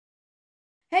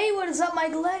Hey, what is up, my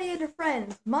Gladiator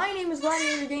friends? My name is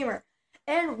Gladiator Gamer,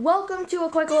 and welcome to a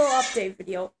quick little update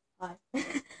video. Hi.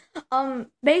 I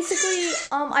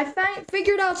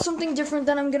figured out something different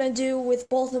that I'm gonna do with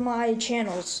both of my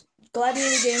channels,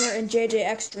 Gladiator Gamer and JJ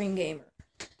Extreme Gamer.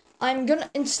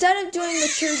 Instead of doing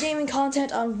mature gaming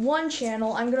content on one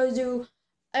channel, I'm gonna do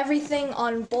everything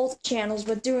on both channels,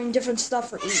 but doing different stuff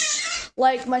for each.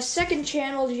 Like, my second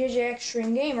channel, JJ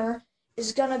Extreme Gamer,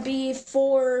 is gonna be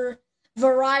for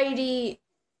variety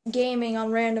gaming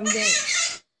on random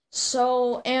games.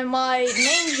 And my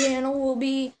main channel will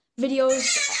be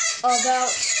videos about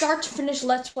start to finish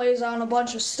Let's Plays on a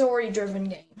bunch of story-driven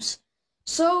games.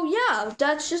 So yeah,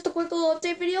 that's just a quick little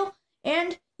update video,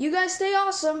 and you guys stay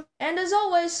awesome, and as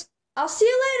always, I'll see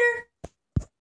you later!